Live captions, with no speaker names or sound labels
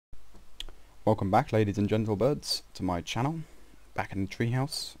Welcome back, ladies and gentlebirds, to my channel. Back in the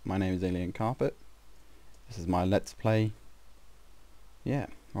treehouse. My name is Aliencarpet. This is my Let's Play. Yeah,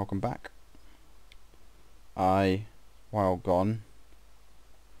 welcome back. While gone,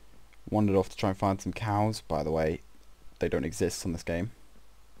 wandered off to try and find some cows. By the way, they don't exist on this game.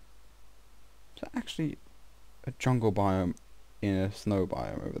 Is that actually a jungle biome in a snow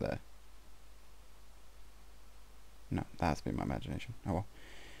biome over there? No, that has been my imagination. Oh well.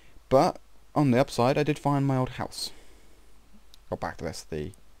 But on the upside, I did find my old house. Got back the rest of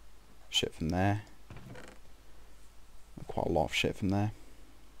the shit from there. Quite a lot of shit from there,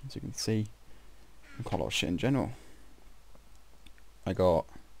 as you can see. And quite a lot of shit in general. I got...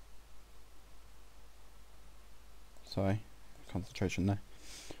 Sorry, concentration there.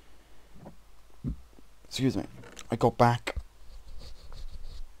 Excuse me. I got back.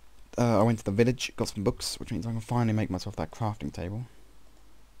 I went to the village, got some books, which means I can finally make myself that crafting table.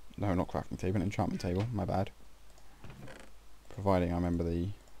 No, not crafting table, an enchantment table, my bad. Providing I remember the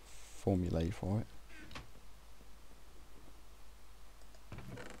formulae for it.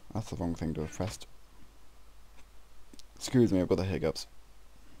 That's the wrong thing to have pressed. Excuse me, I've got the hiccups.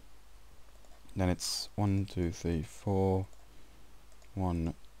 Then it's 1, 2, 3, 4.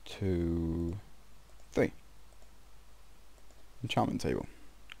 1, 2, 3. Enchantment table.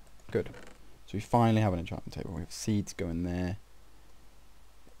 Good. So we finally have an enchantment table. We have seeds going there.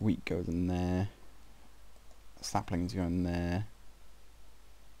 Wheat goes in there. Saplings go in there.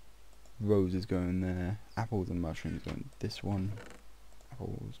 Roses go in there. Apples and mushrooms go in this one.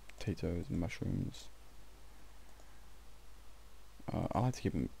 Apples, potatoes and mushrooms. I like to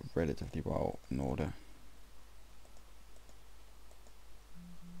keep them relatively well in order.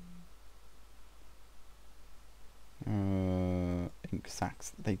 Ink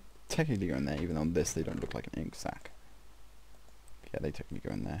sacks. They technically go in there, even on this they don't look like an ink sack. Yeah, they technically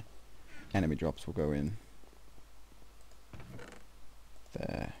go in there. Enemy drops will go in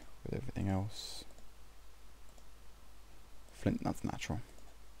there with everything else. Flint, that's natural.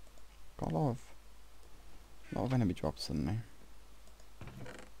 Got a lot of enemy drops suddenly.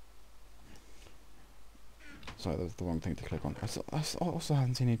 Sorry, that was the wrong thing to click on. I also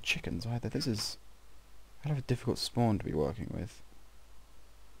haven't seen any chickens either. This is kind of a difficult spawn to be working with.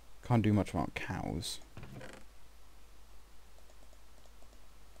 Can't do much about cows.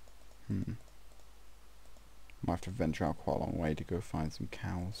 Might have to venture out quite a long way to go find some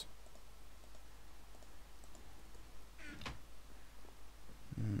cows.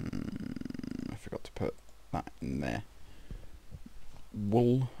 I forgot to put that in there.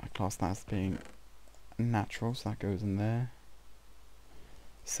 Wool, I class that as being natural, so that goes in there.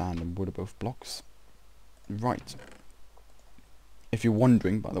 Sand and wood are both blocks. Right. If you're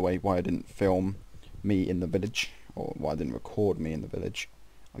wondering, by the way, why I didn't film me in the village, or why I didn't record me in the village,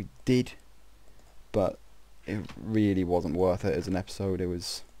 I did, but it really wasn't worth it as an episode. It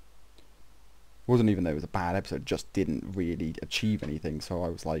wasn't even that it was a bad episode, it just didn't really achieve anything, so I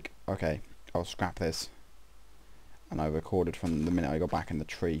was like, okay, I'll scrap this. And I recorded from the minute I got back in the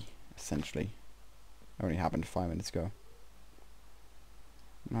tree, essentially. It only happened 5 minutes ago.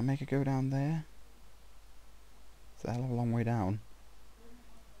 Can I make it go down there? It's a hell of a long way down.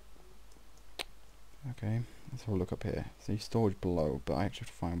 Okay, let's have a look up here. See, storage below, but I actually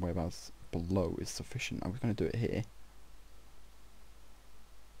have to find whereabouts below is sufficient. I was going to do it here.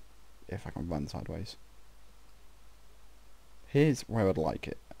 If I can run sideways. Here's where I'd like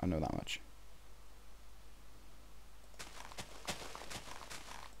it, I know that much.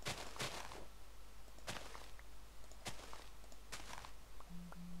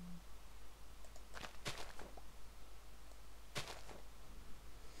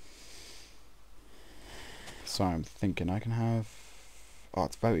 So I'm thinking I can have... Oh,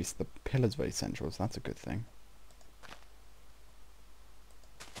 the pillar's very central, so that's a good thing.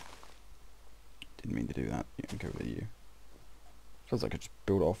 Didn't mean to do that. You can go with you. Feels like I could just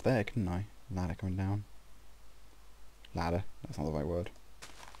build it off there, couldn't I? Ladder coming down. Ladder, that's not the right word.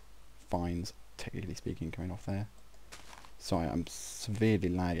 Fines, technically speaking, coming off there. Sorry, I'm severely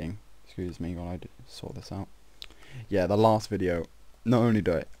lagging. Excuse me while I sort this out. Yeah, the last video... Not only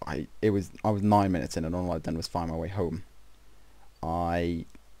do I was 9 minutes in and all I'd done was find my way home. I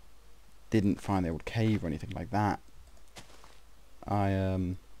didn't find the old cave or anything like that.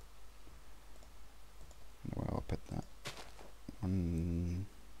 Where I'll put that. One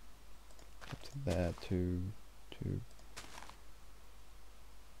up to there, two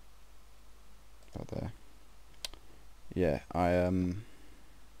about there. Yeah,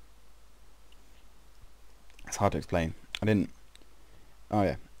 it's hard to explain. Oh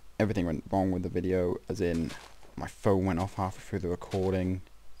yeah, everything went wrong with the video, as in my phone went off halfway through the recording,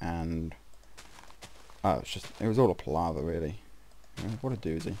 and Oh, it was all a palaver, really. What a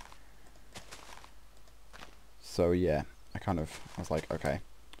doozy. So yeah, I was like, okay,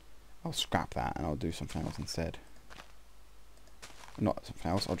 I'll scrap that and I'll do something else instead. Not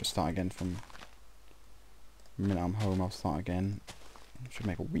something else, I'll just start again from the minute I'm home. I'll start again. Should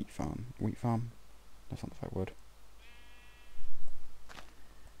make a wheat farm. Wheat farm? That's not the right word.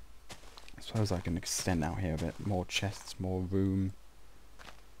 I suppose I can extend out here a bit. More chests, more room.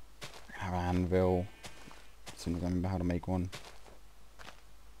 I can have an anvil as soon as I remember how to make one.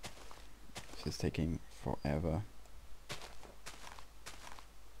 This is taking forever.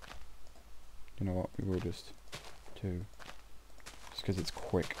 You know what? We will just do. Just because it's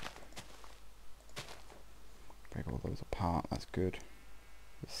quick. Break all those apart. That's good.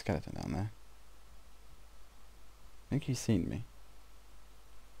 There's a skeleton down there. I think he's seen me.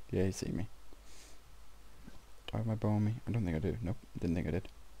 Yeah, he's seen me. Do I have my bow on me? I don't think I do. Nope, didn't think I did.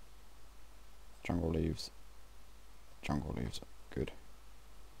 Jungle leaves. Jungle leaves. Good.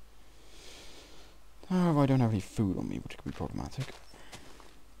 However, I don't have any food on me, which could be problematic.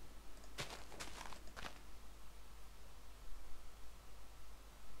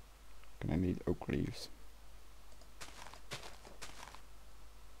 Gonna need oak leaves.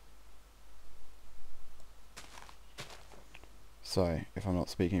 Sorry if I'm not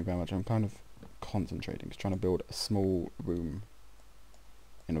speaking very much. I'm kind of concentrating. Just trying to build a small room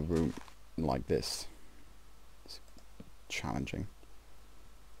in a room like this. It's challenging.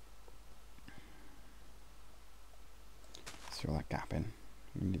 Let's fill that gap in.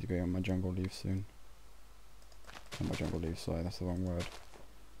 We need to go on my jungle leaves soon. Not my jungle leaves, sorry, that's the wrong word.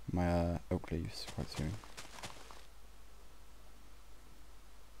 My oak leaves quite soon.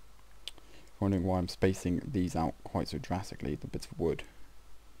 Wondering why I'm spacing these out quite so drastically, the bits of wood.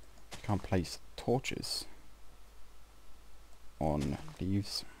 I can't place torches on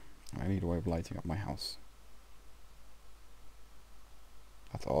leaves. I need a way of lighting up my house.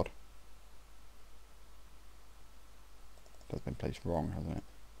 That's odd. That's been placed wrong, hasn't it?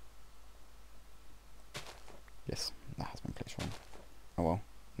 Yes, that has been placed wrong. Oh well,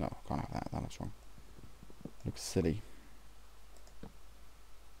 no, can't have that, that looks wrong. Looks silly.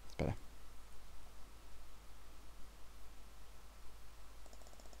 It's better.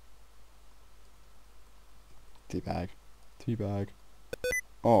 Teabag. Teabag.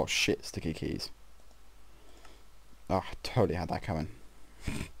 Oh shit, sticky keys. Oh, I totally had that coming.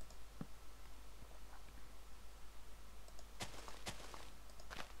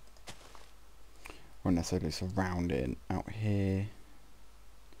 Won't necessarily surround it out here.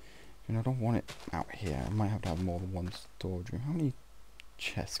 You know, I don't want it out here. I might have to have more than one storage room. How many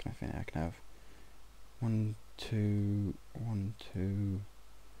chests can I fit in? I can have 1, 2, 1, 2,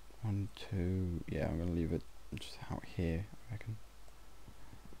 1, 2. Yeah, I'm gonna leave it just out here, I reckon.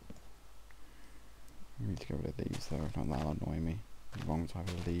 I need to get rid of these though, if not that'll annoy me. The wrong type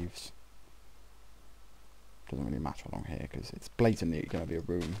of leaves. Doesn't really matter along here because it's blatantly gonna be a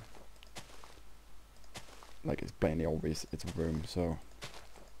room. Like, it's blatantly obvious it's a room, so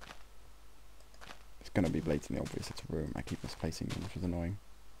it's gonna be blatantly obvious it's a room. I keep misplacing them, which is annoying.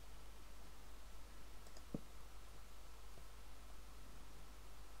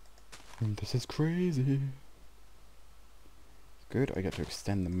 And this is crazy. It's good, I get to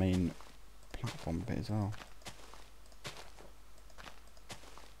extend the main platform bit as well.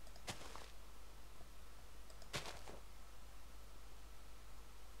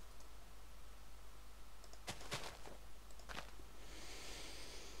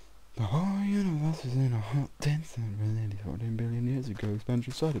 The whole universe is in a hot dense and really 14 billion years ago.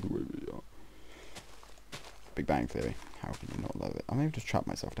 Expansion started the way we are. Big Bang Theory. How can you not love it? I may have just trapped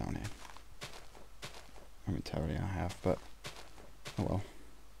myself down here. Momentarily I have, but oh well.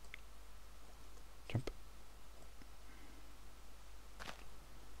 Jump.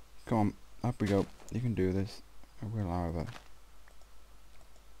 Come on, up we go. You can do this. I will, however,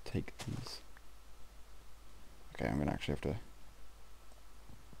 take these. Okay, I'm gonna actually have to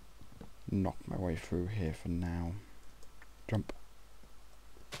knock my way through here for now. Jump.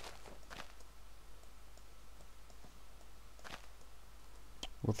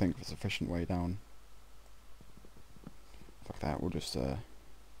 We'll think of a sufficient way down. Fuck that, we'll just yeah,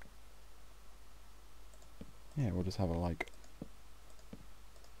 we'll just have a like.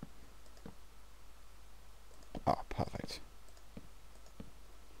 Ah, perfect.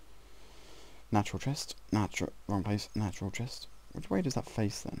 Natural chest. Wrong place. Natural chest. Which way does that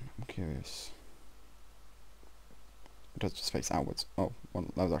face then? I'm curious. It does just face outwards. Oh, well,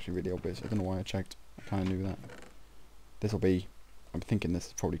 that was actually really obvious. I don't know why I checked. I kind of knew that. This'll be... I'm thinking this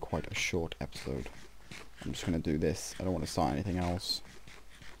is probably quite a short episode. I'm just going to do this. I don't want to start anything else.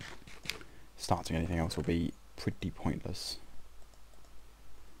 starting anything else will be pretty pointless,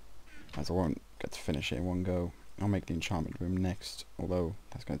 as I won't get to finish it in one go. I'll make the enchantment room next, although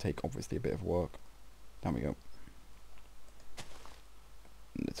that's going to take obviously a bit of work. There we go.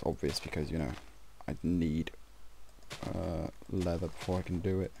 And it's obvious because, you know, I need leather before I can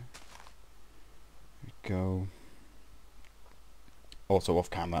do it. There we go. Also off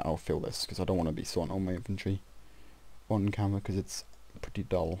camera I'll fill this because I don't want to be sorting all my inventory on camera because it's pretty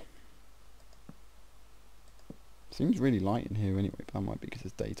dull. Seems really light in here anyway, but that might be because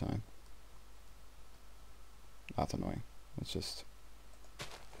it's daytime. That's annoying. Let's just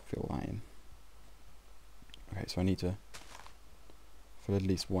fill that in. Okay, so I need to fill at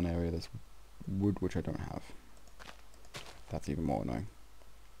least one area that's wood, which I don't have. That's even more annoying.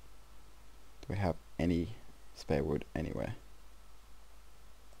 Do we have any spare wood anywhere?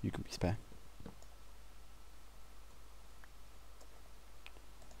 You can be spare.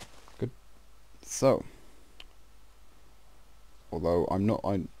 Good. So, although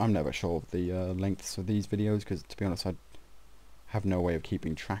I'm never sure of the lengths of these videos, because to be honest I have no way of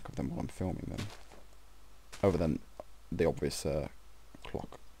keeping track of them while I'm filming them, other than the obvious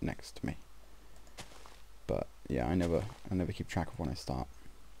clock next to me. But yeah, I never keep track of when I start.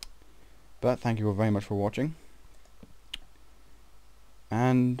 But thank you all very much for watching,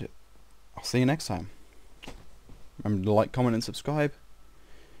 and I'll see you next time. Remember to like, comment and subscribe.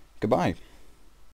 Goodbye.